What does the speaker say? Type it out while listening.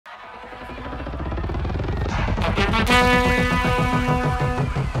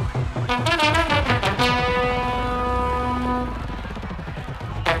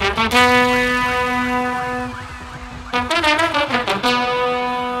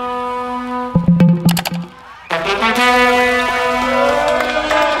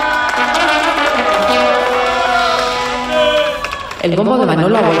El bombo de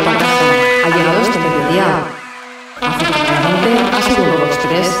Manolo ha vuelto a casa. Ha llegado este mediodía. Afortunadamente ha sido un nuevo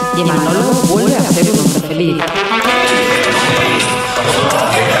express y Manolo vuelve a ser un hombre feliz.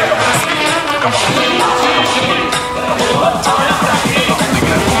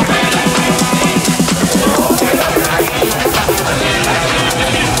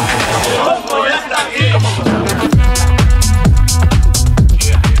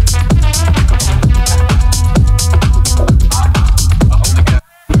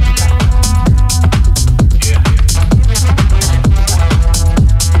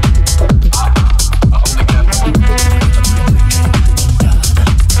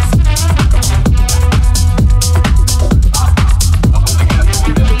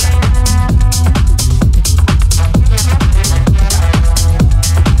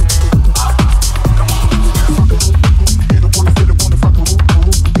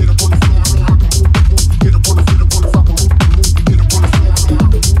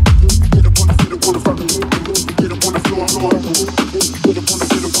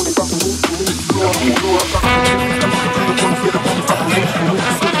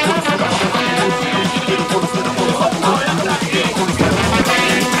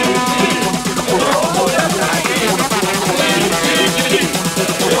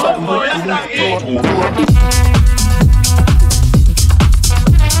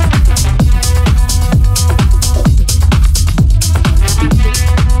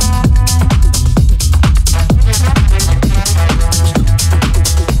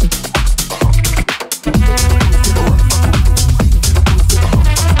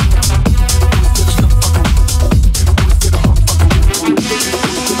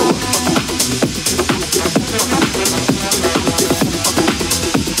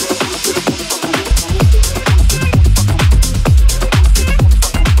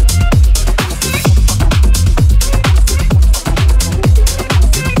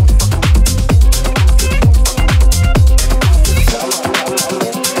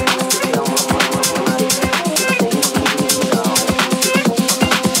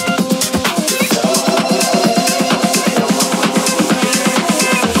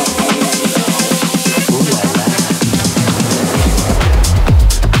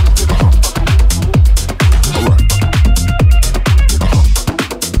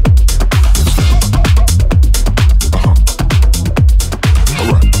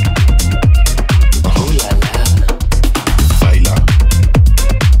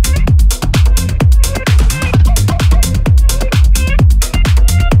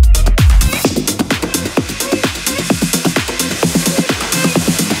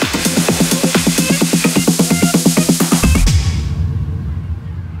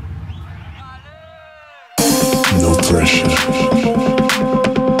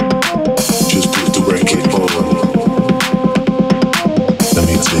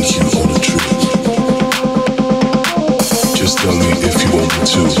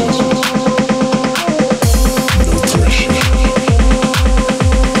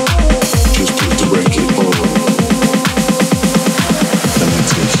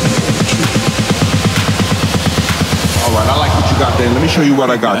 Show you what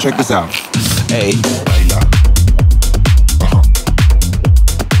I got. Check this out. Hey. Baila.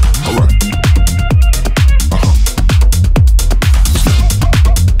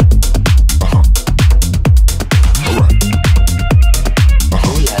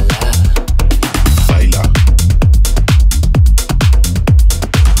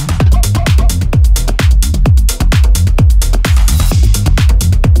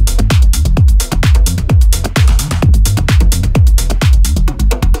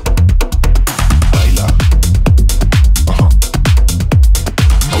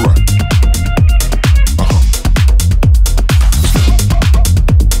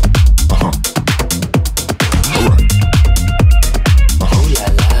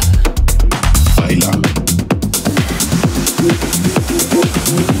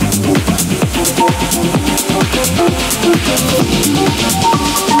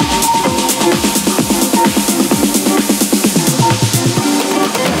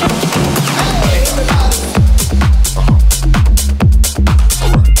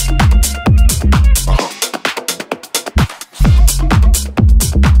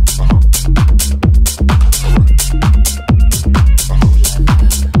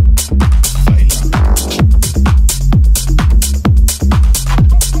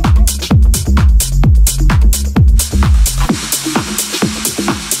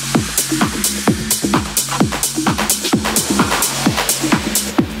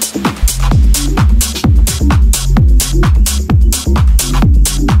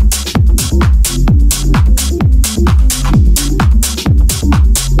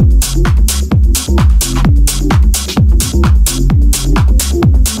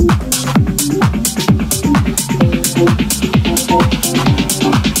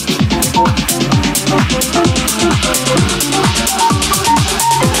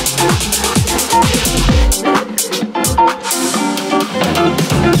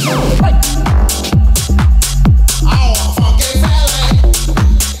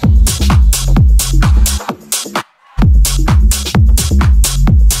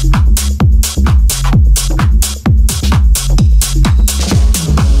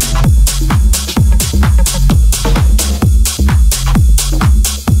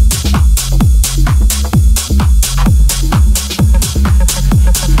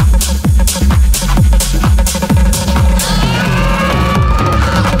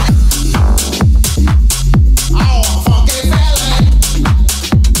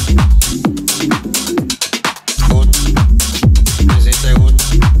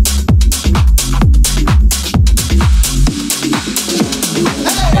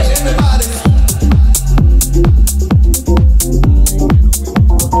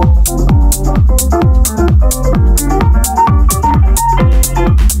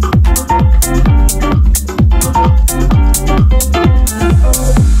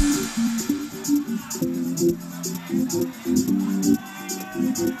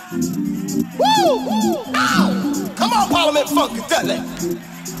 funkadelic.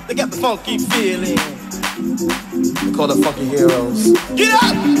 They got the funky feeling. We call them funky heroes. Get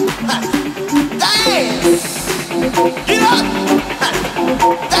up! Dance! Get up!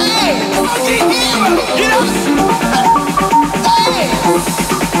 Dance! Funky heroes! Get up! Dance!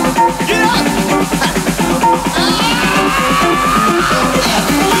 Get up!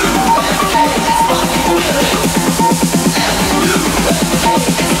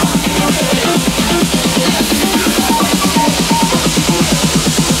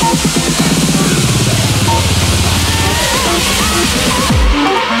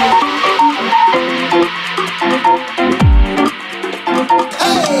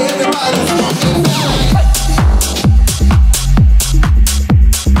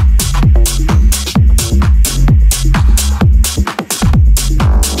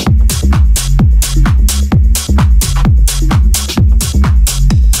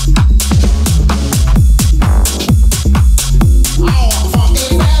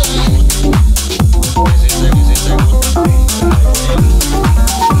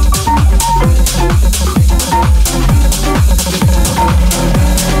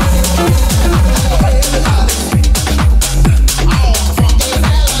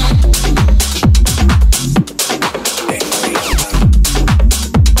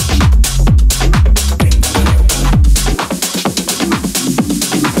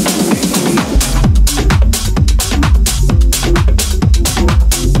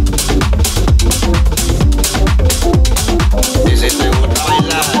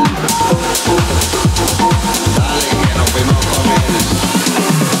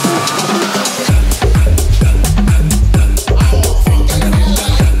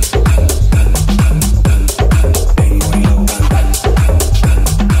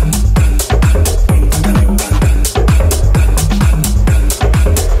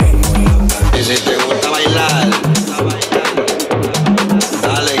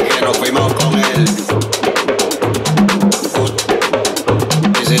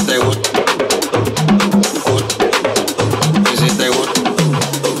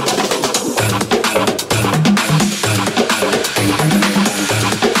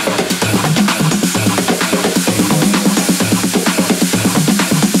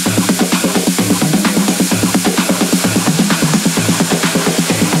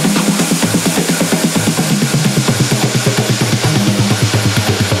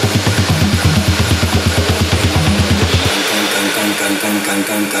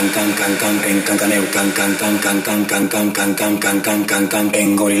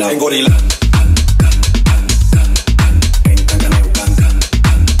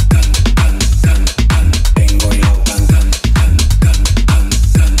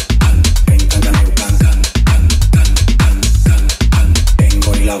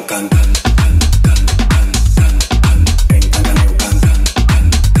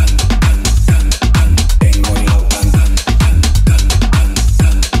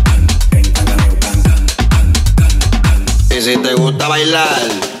 Si te gusta bailar,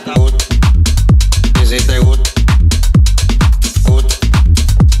 y si te gusta,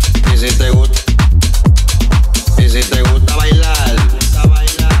 y si te gusta, y si te gusta bailar,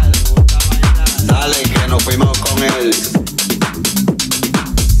 dale que nos fuimos con él.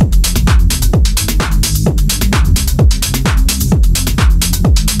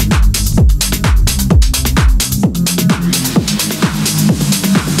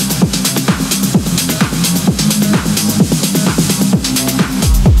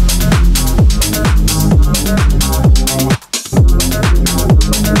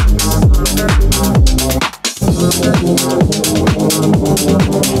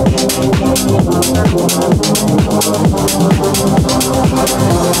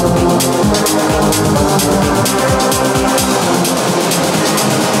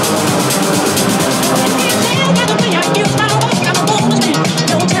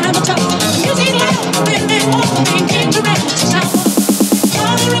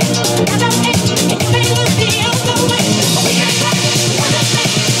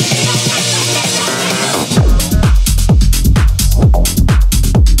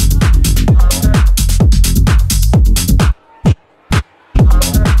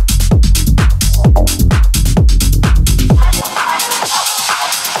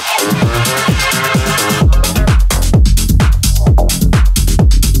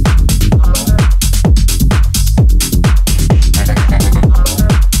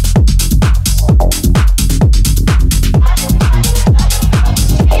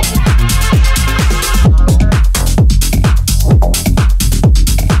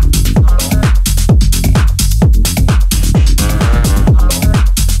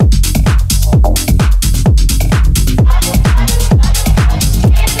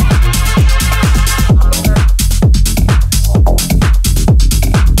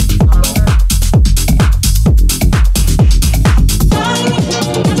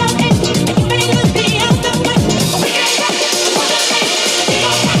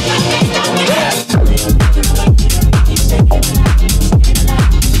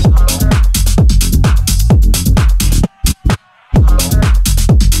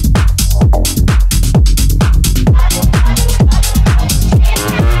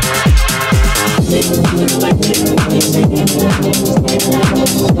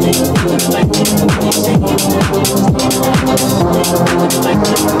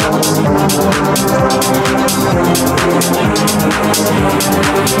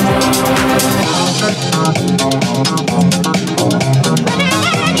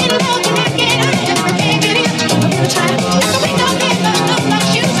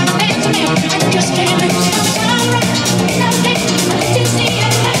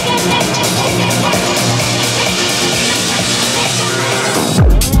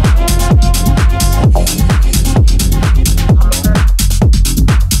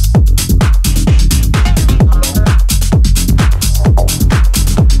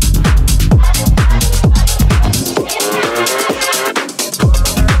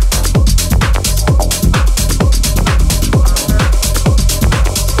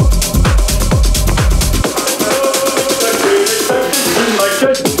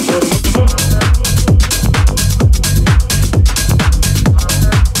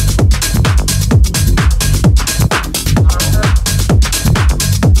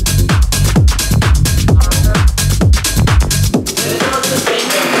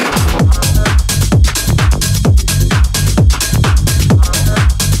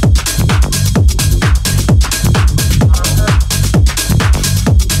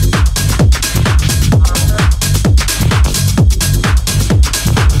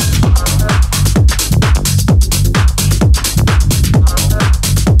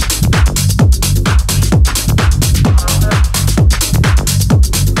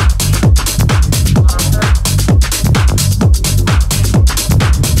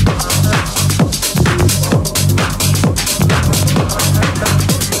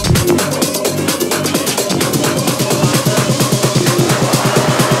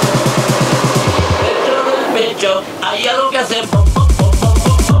 Hay algo que hacer.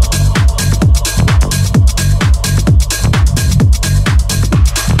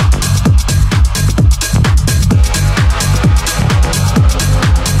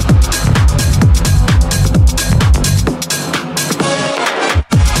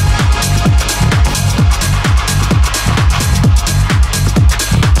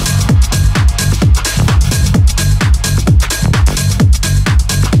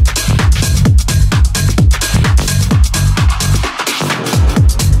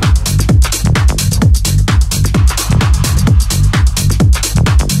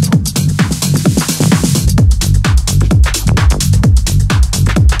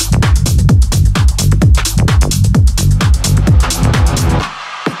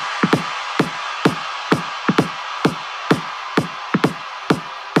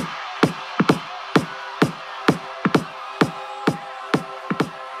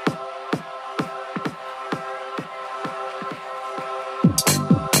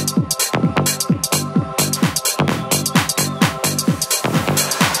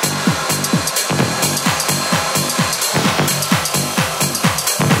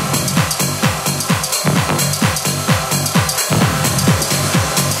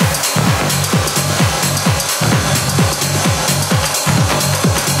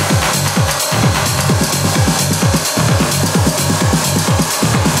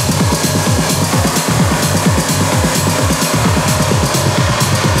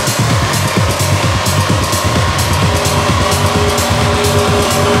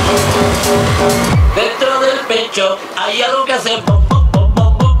 Dentro del pecho hay algo que hacer.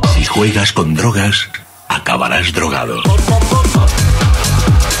 Si juegas con drogas, acabarás drogado.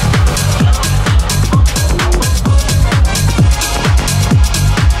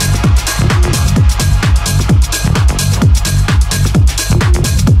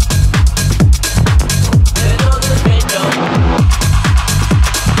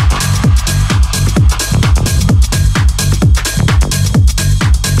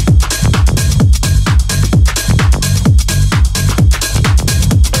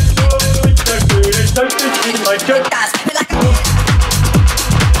 Guys, me like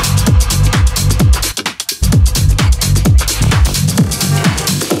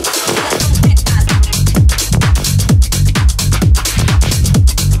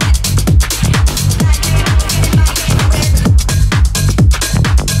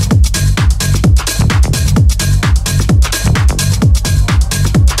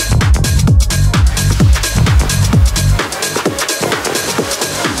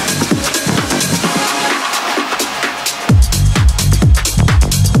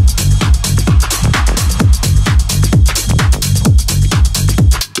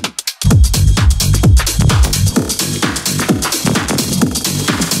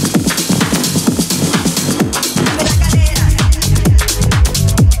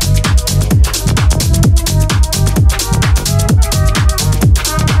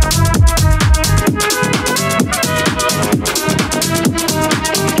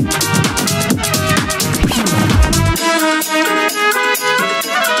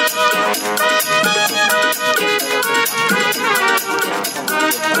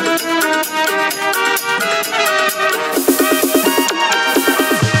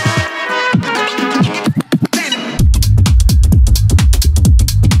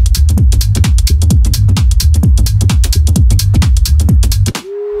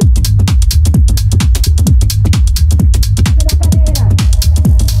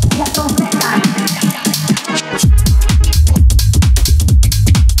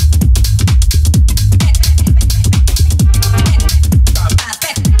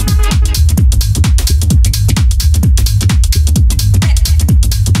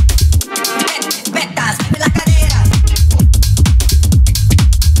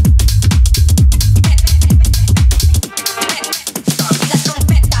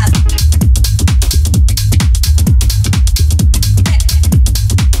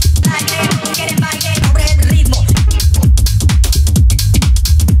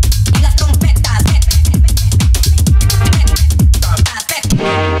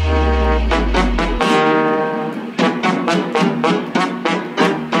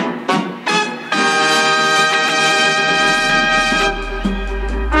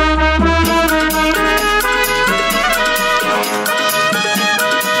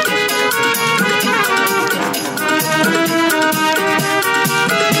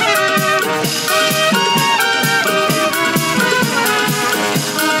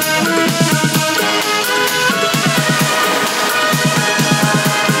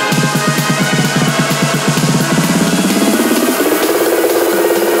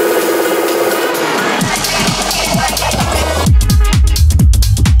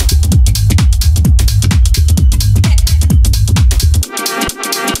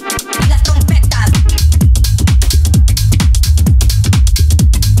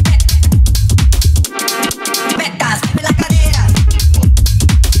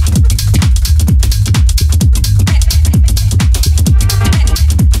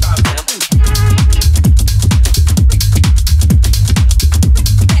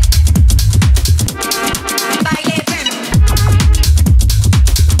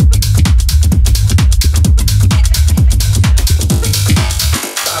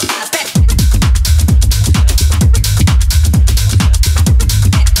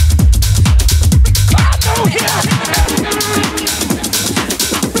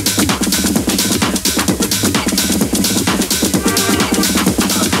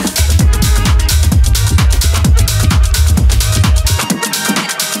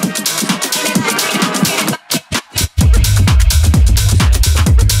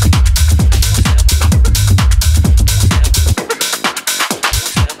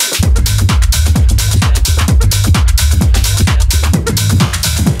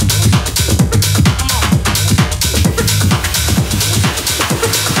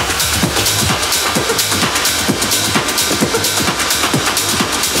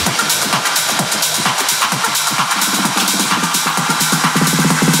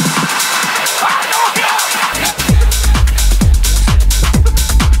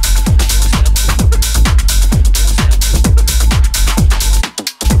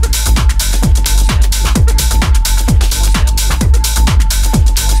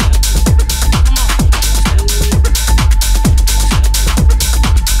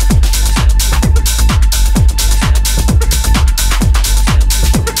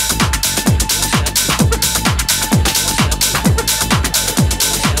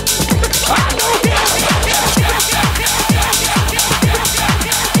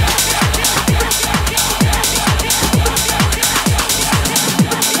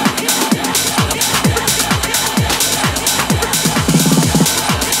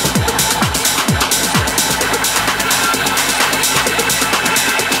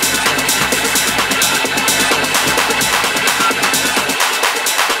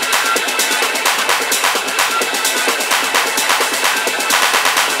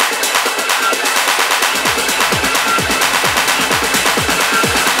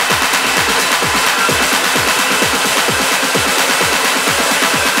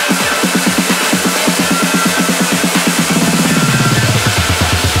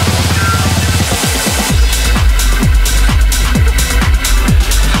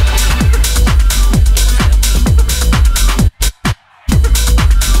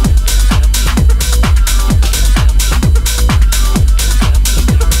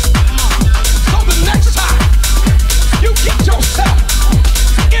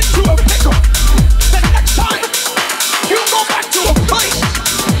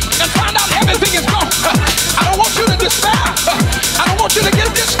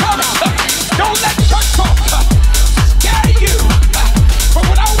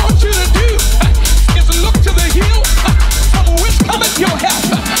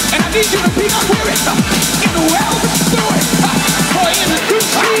He got weary in the well through it. For in the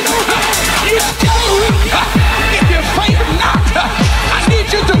casino, you if you faint not, I need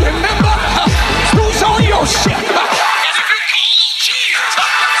you to remember who's on your ship. And if you call on Jesus,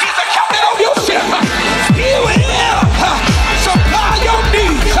 he's the captain of your ship. He will supply your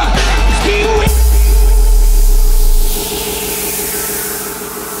needs. He will.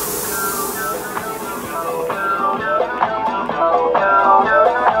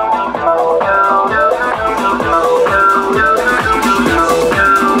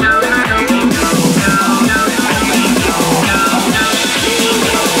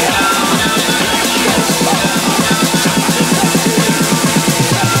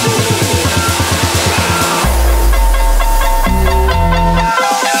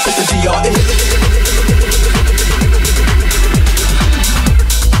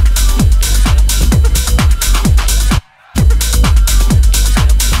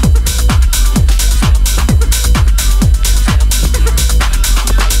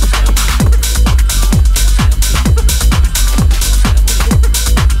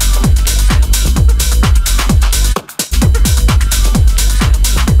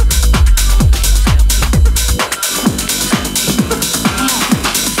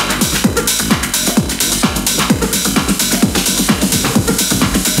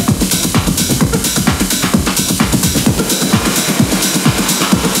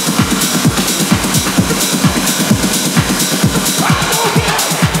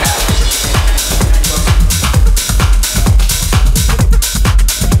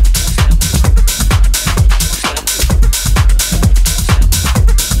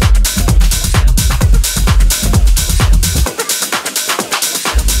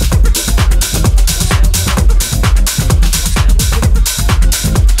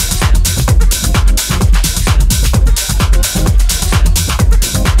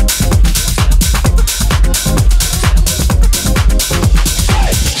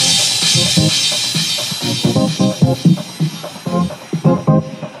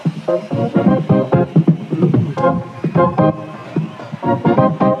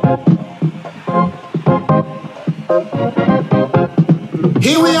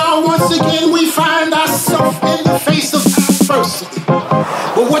 Here we are once again, we find ourselves in the face of adversity.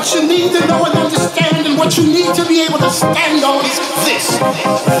 But what you need to know and understand and what you need to be able to stand on is this.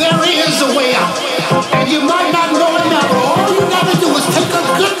 There is a way out. And you might not know it now, but all you gotta do is take a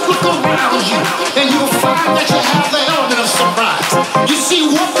good look around you and you'll find that you have the element of surprise. You see,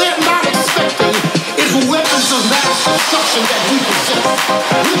 what they're not expecting is weapons of mass destruction that we possess.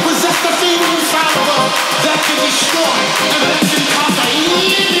 We possess the thing inside of us that can destroy and that can conquer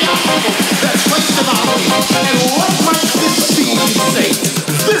any obstacle that's placed in our way. And what might this be, you say?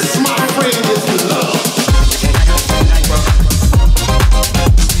 This, my friend, is love.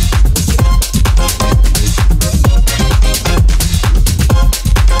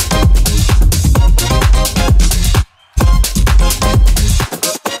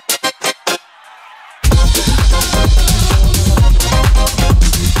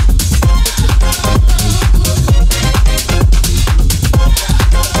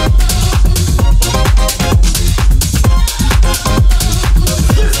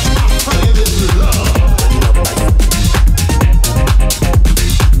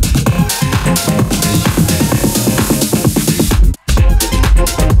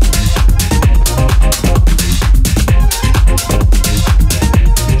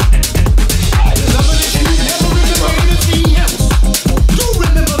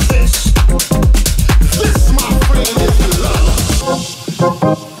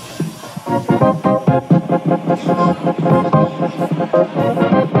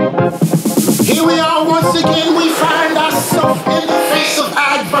 Here we are once again, we find ourselves in the face of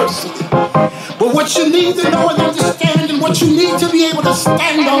adversity. But what you need to know and understand and what you need to be able to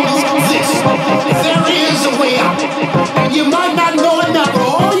stand on is this. There is a way out. And you might not know it now, but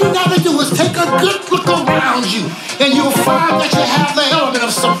all you gotta do is take a good look around you and you'll find that you have the element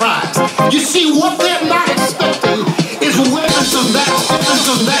of surprise. You see, what they're not expecting is weapons of mass, weapons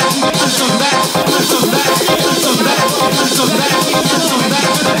of mass, weapons of mass, weapons of mass, weapons of mass, weapons of mass, weapons of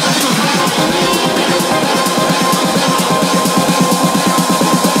mass, weapons of mass.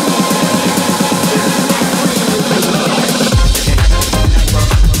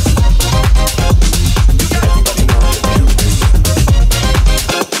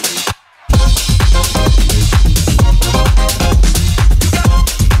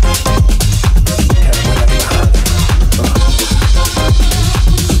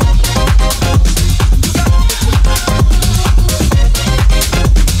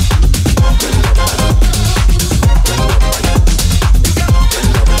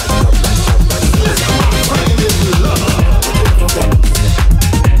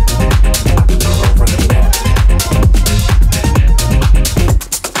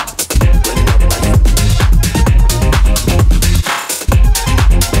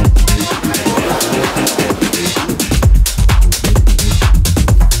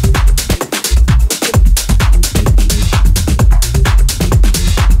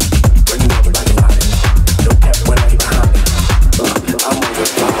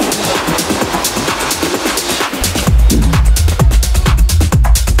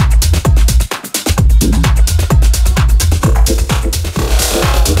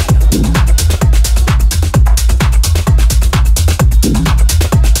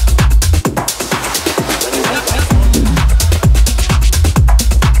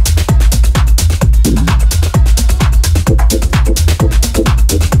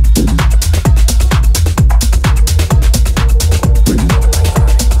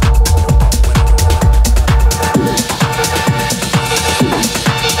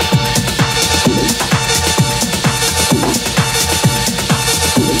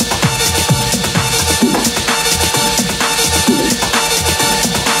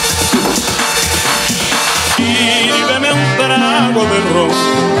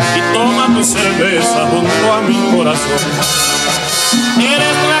 Y toma tu cerveza junto a mi corazón.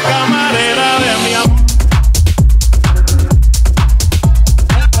 Eres la camarera de mi amor.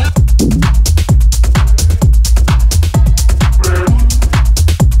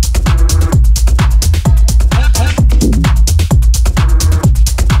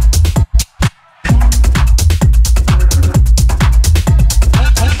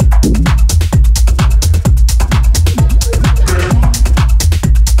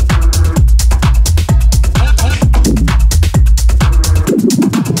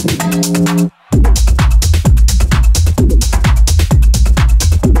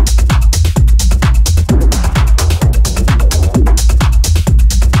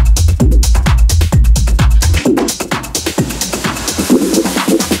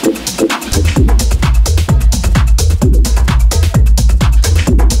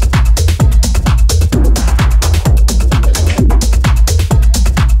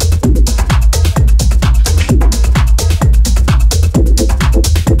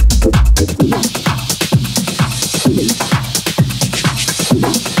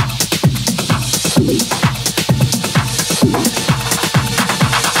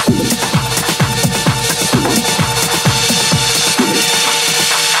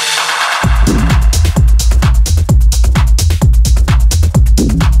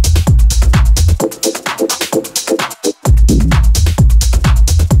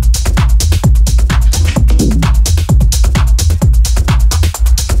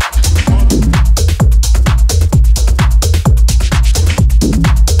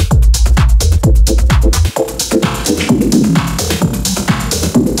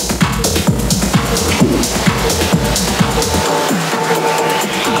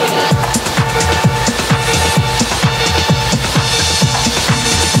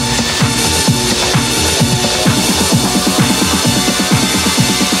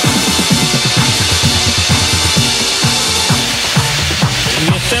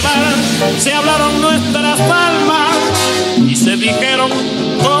 Se hablaron nuestras almas y se dijeron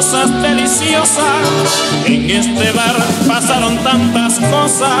cosas deliciosas. En este bar pasaron tantas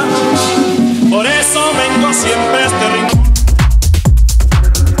cosas, por eso vengo siempre a este rincón.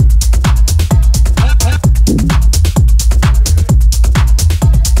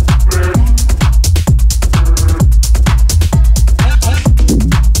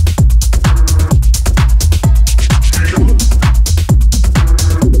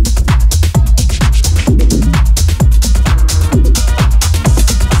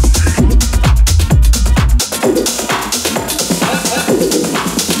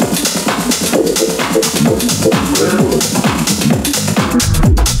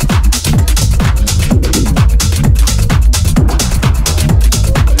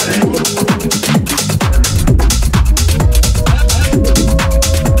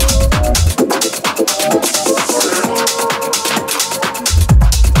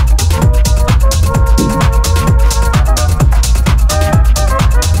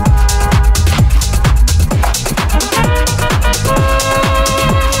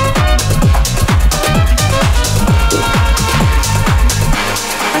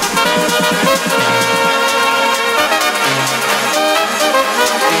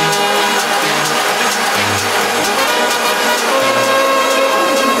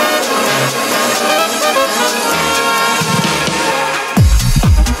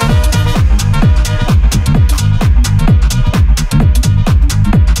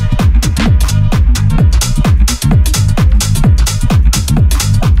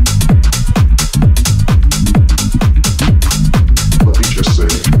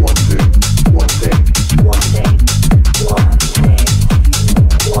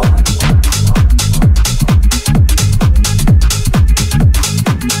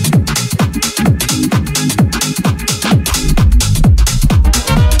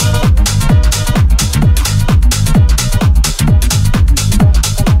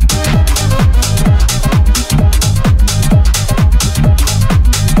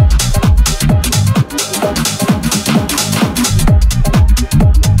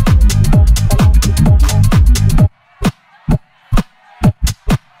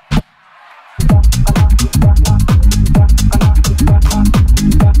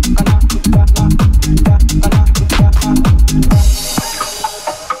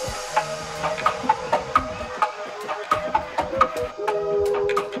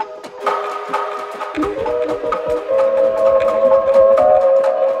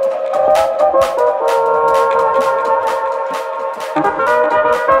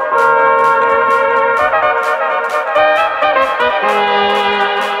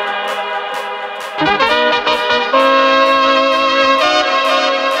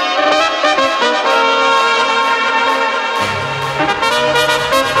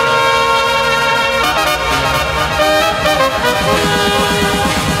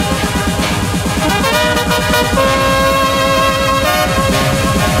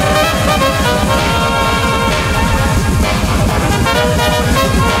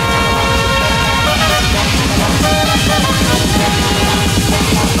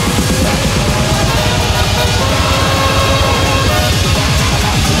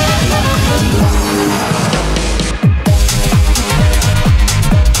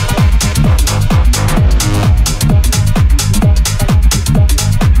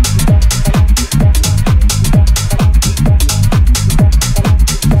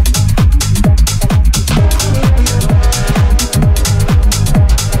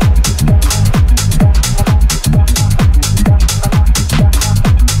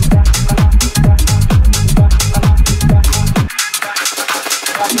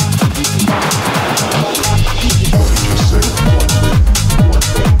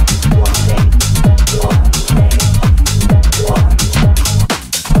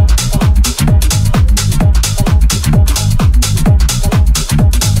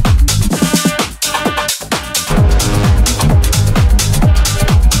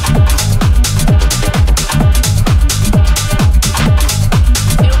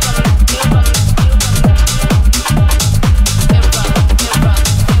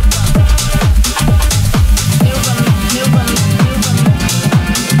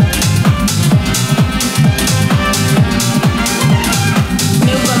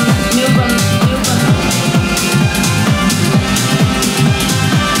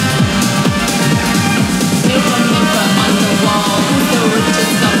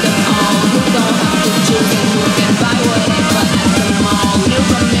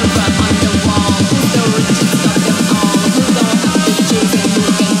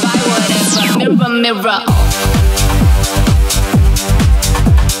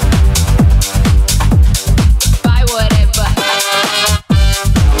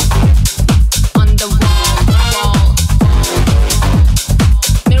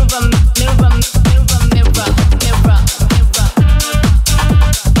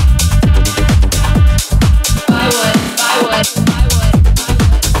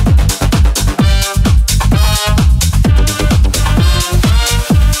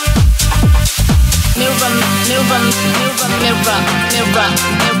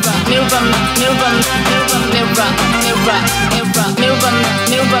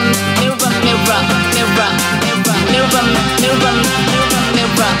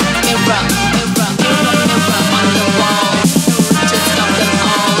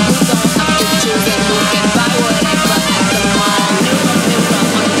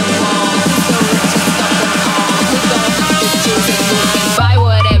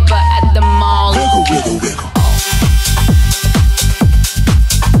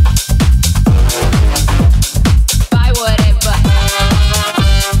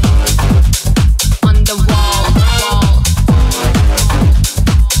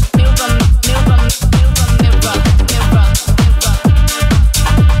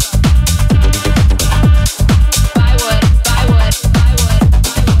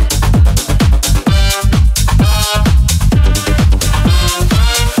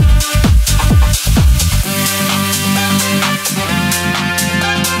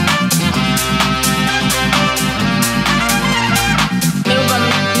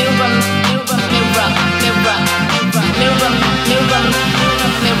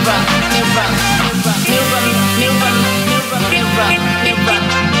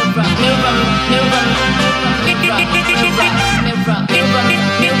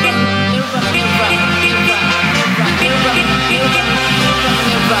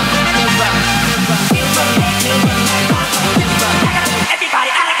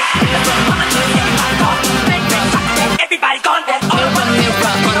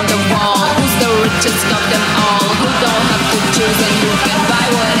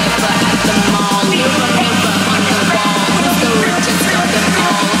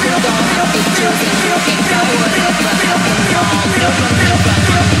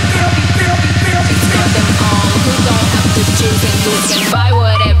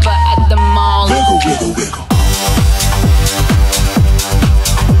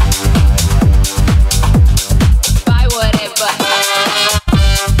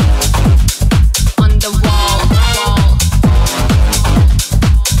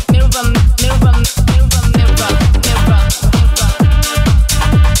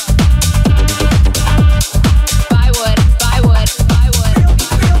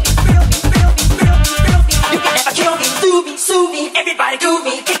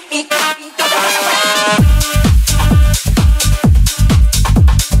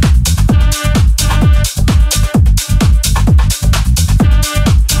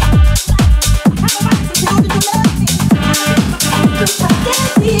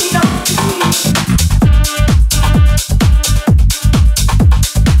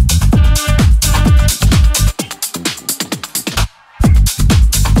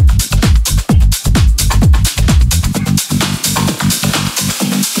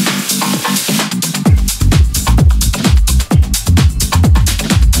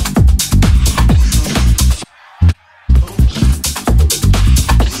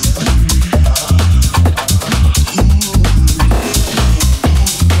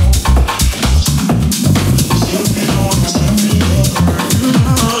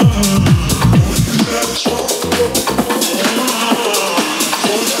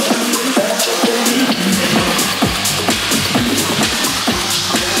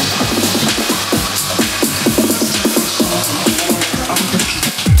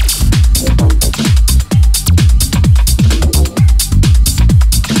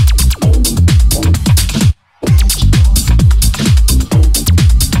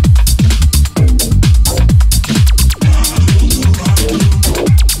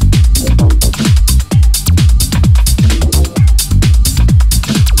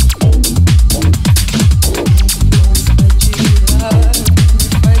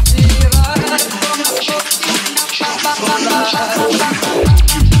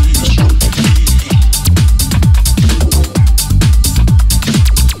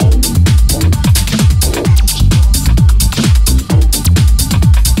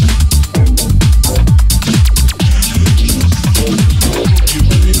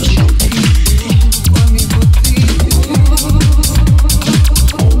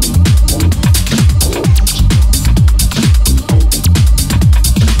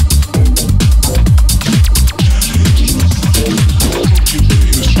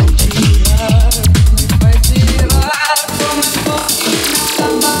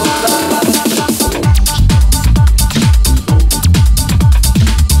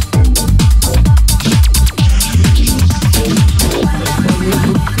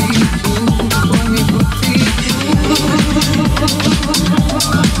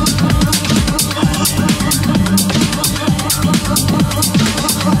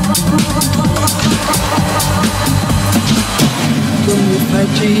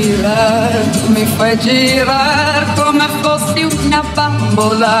 mi fai girare come fossi fossi una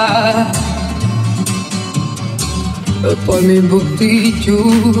bambola. E poi mi butti giù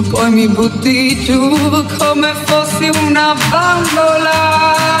come fossi una bambola.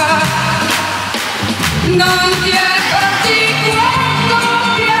 Non ti accorgi quanto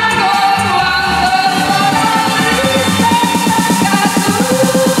piano, quando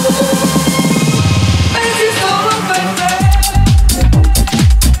pensi solo per te.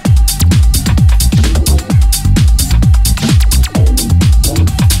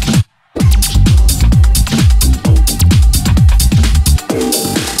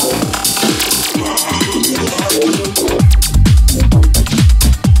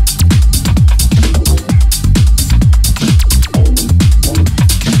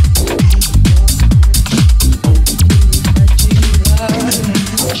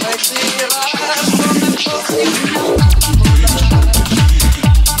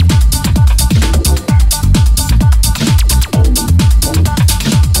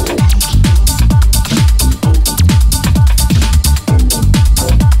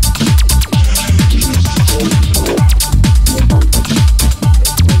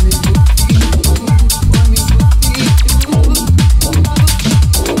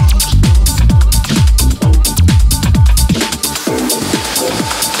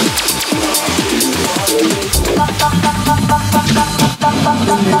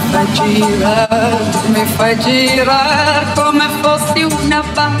 Mi fai girare come fossi una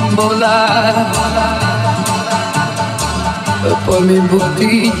bambola. E poi mi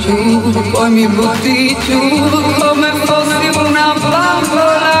butti giù come fossi una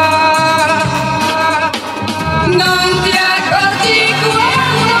bambola. Non ti accorgi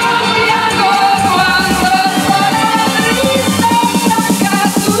quando sono triste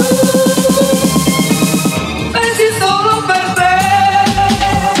tu pensi solo per te.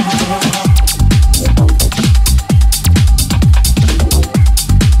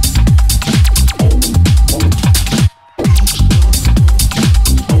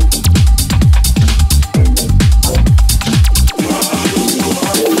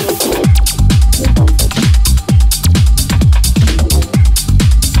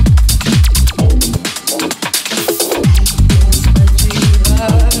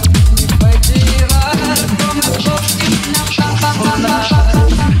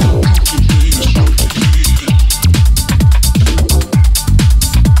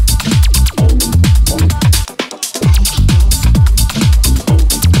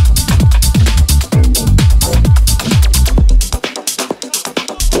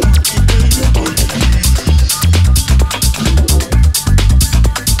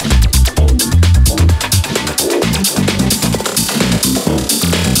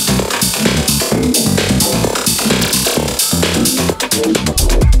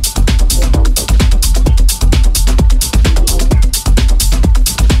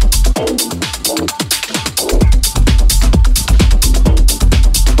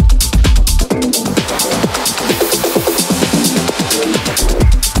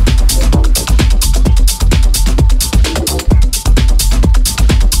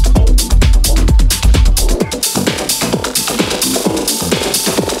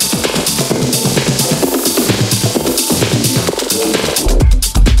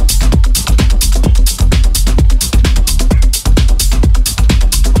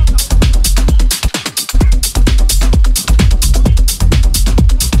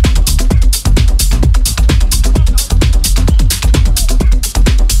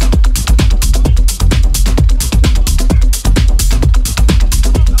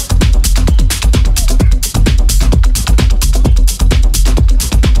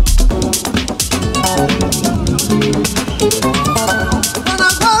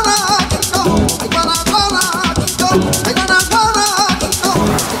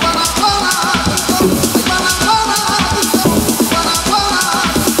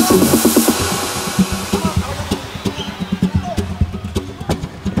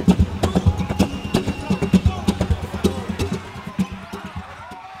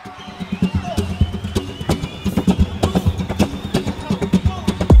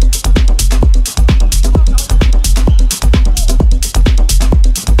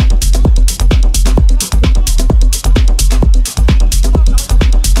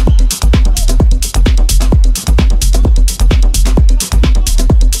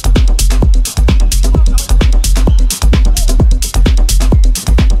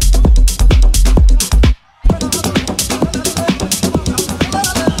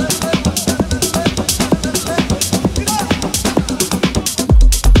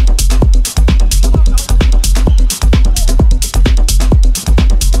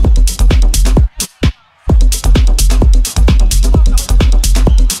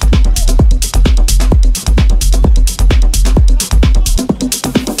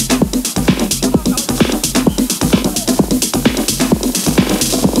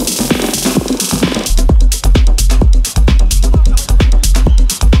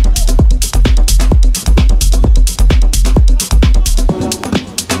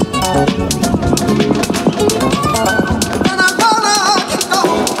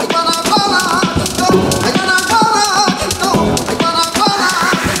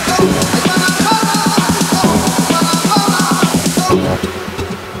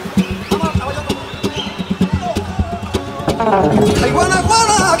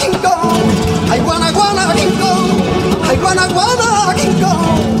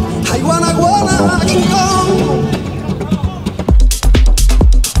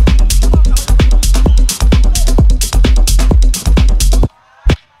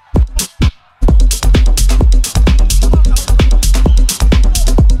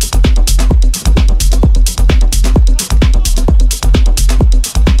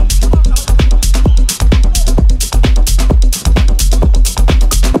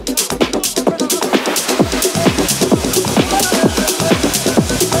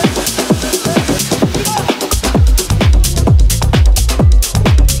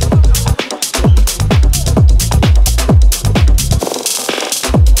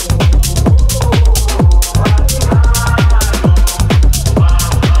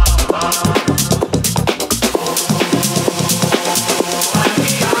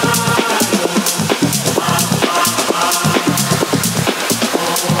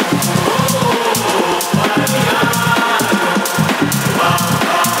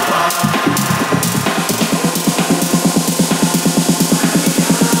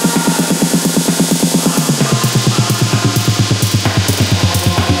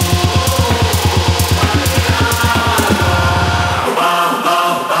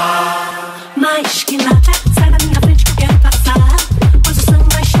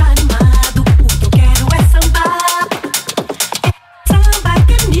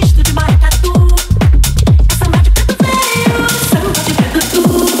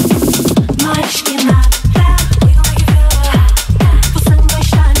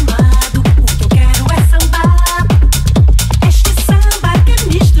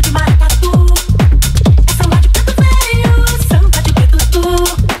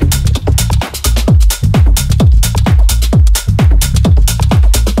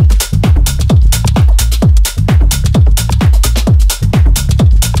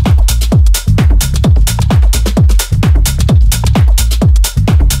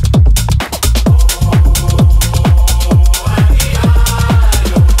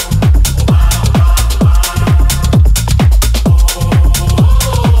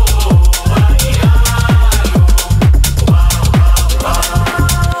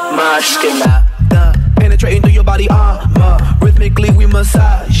 Penetrating through your body armor. Rhythmically we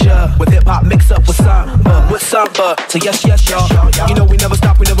massage ya. With hip hop mix up with samba. So yes, yes, y'all. You know we never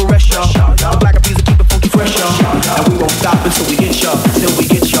stop, we never rest, y'all. The black and keep it funky fresh, y'all. And we won't stop until we get y'all. Till we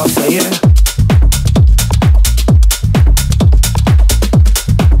get y'all, say yeah.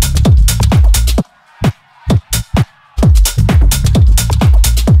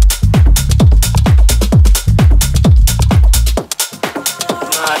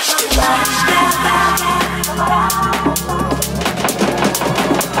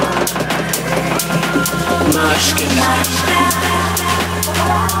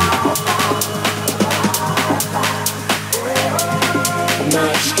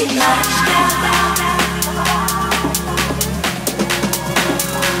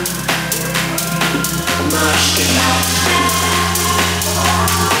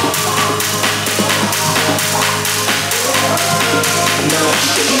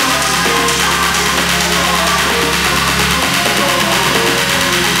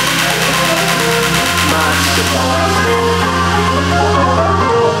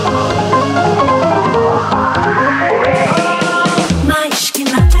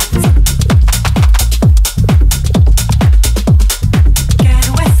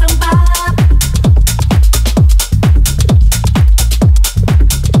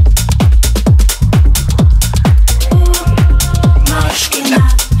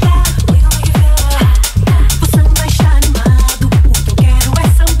 Máquina.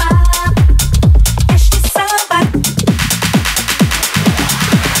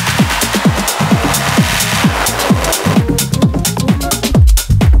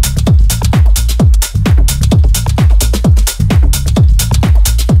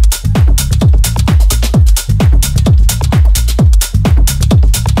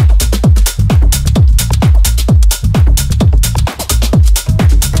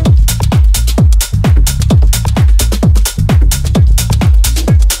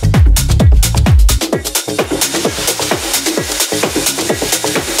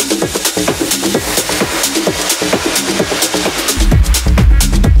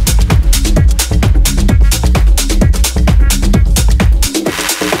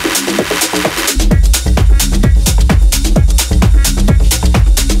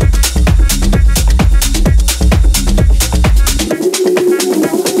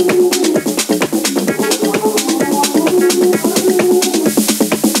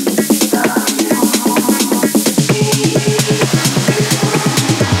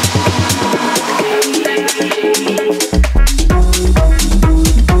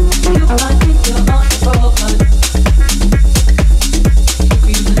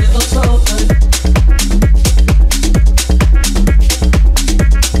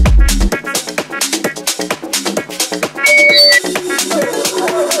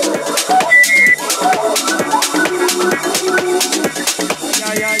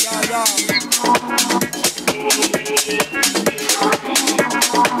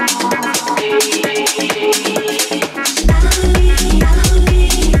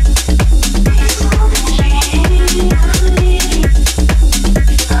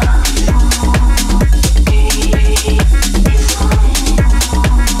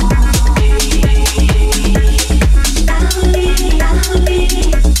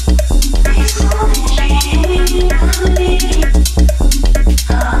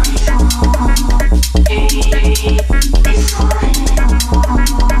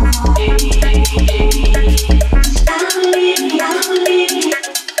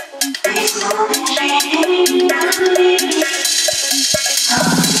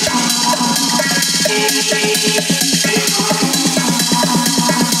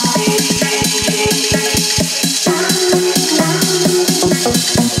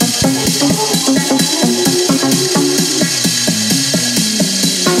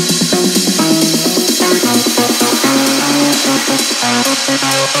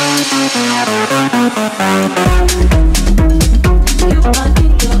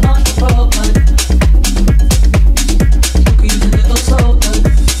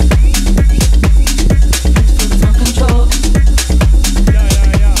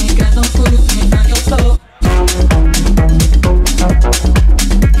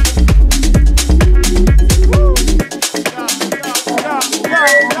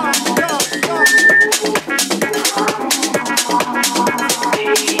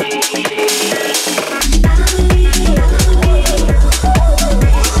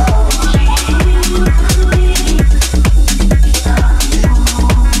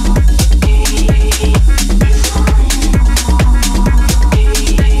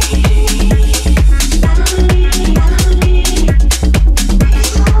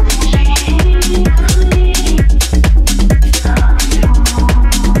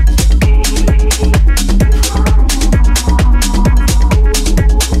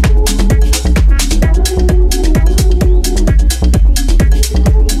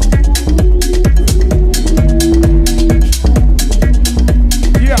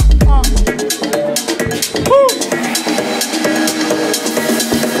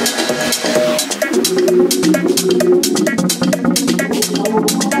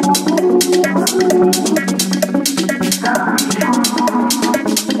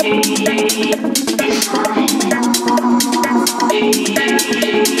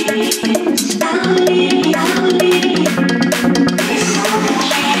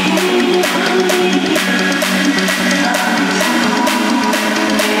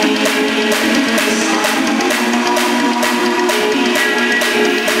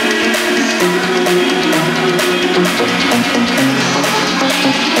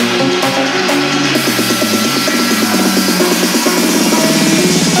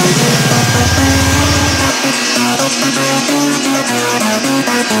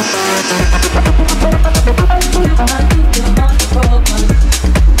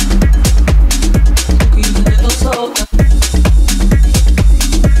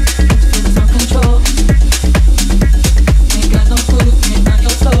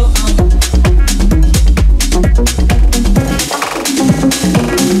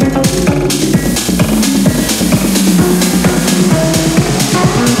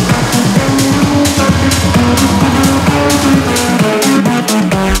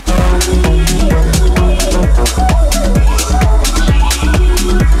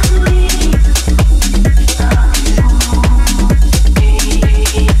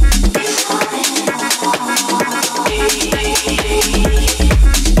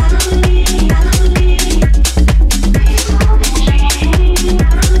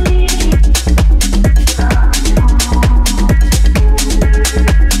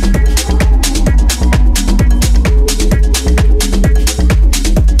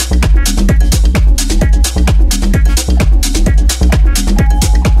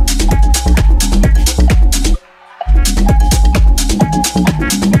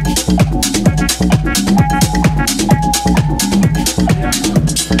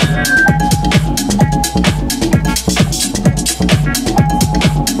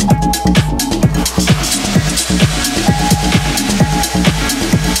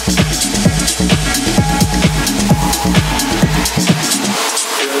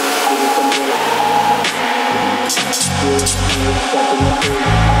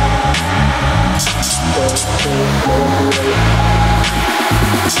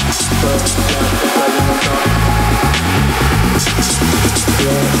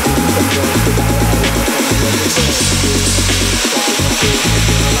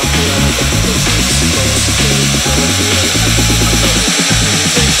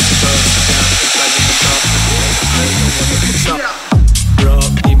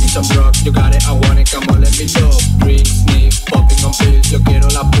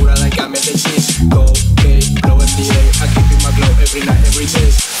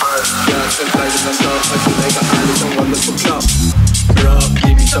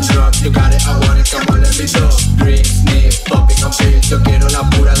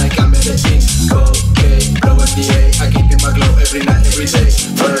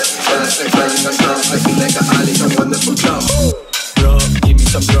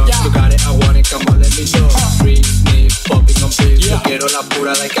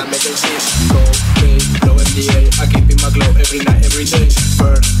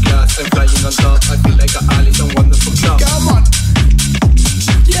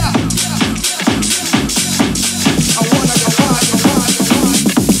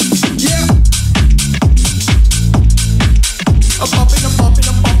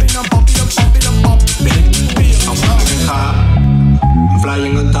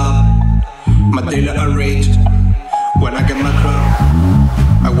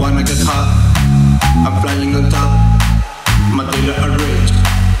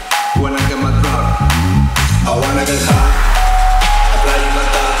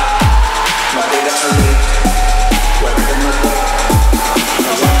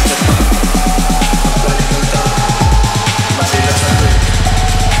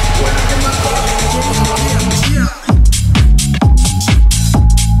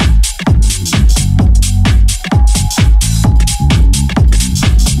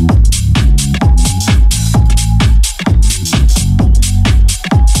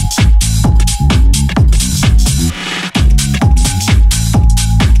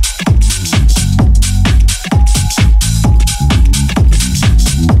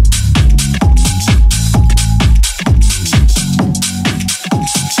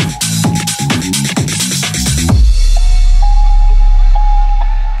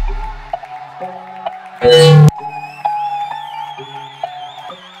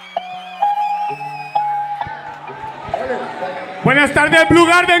 Buenas tardes, Blue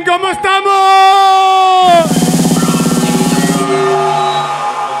Garden, ¿cómo estamos?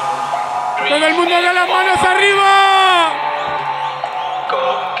 Todo el mundo de las manos arriba.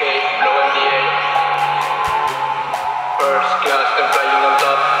 First class and flying on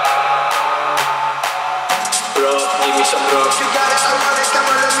top. Bro, give me some bro. You got it, I want it, come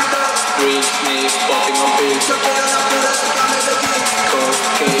on, let me know. Green sneeze, popping on pills. Yo quiero la pura, sácame de aquí.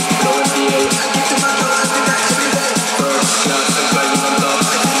 Cocaine, flow in the air. I give you my flow, I do that every day. First class and flying on top. I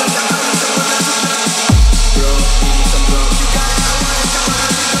feel like I'm on the bro, give me some bro. You got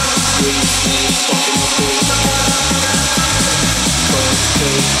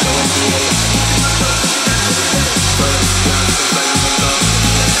it, I want it, come on, let me know.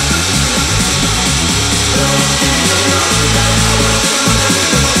 Green sneeze, popping on pills. Yo quiero la pura, sácame de aquí. Cocaine,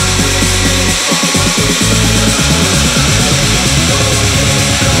 flow in the air. I give you my flow, I do that every day. First class and flying on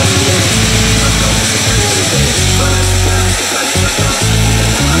top. Bro, give me some bro. You got it, I want it,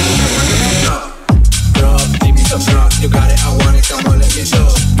 come on, let me know. Green sneeze, popping on pills. Yo quiero la pura, sácame de aquí. Cocaine, flow in the air. You got it, I want it, come on, let me know.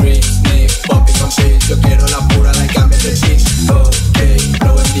 Green, sniff, popping on pills. Yo quiero la pura, like I'm in the team. Okay,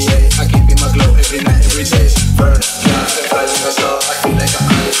 blow in the air. I keep in my glow every night, every day. First class, and flying on top. I feel like I'm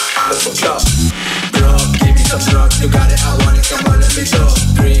on the club. Bro, give me some drugs. You got it, I want it, come on, let me know.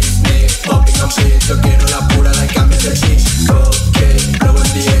 Green, sniff, popping on pills. Yo quiero la pura, like I'm in the team. Okay, blow in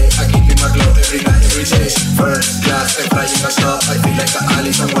the air. I keep in my glow every night, every day. First class, and flying on top. I feel like I'm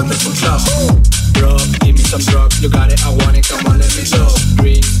Alice on Wonderful Club. Bro, give me some drugs, you got it, I want it, come on, let me know.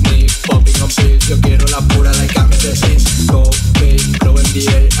 Green, sniff, popping on pills, yo quiero la pura, like I'm in the scene. Cocaine, blow in the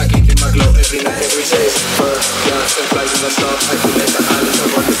air, I keep in my glow every night, every day. First class, and flying on top, I feel like I'm Alice on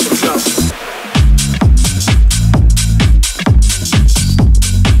Wonderful Club.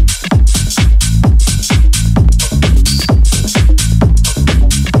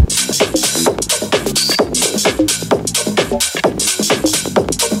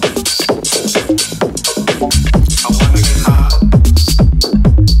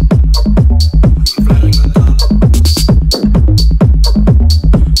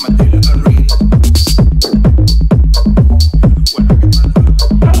 When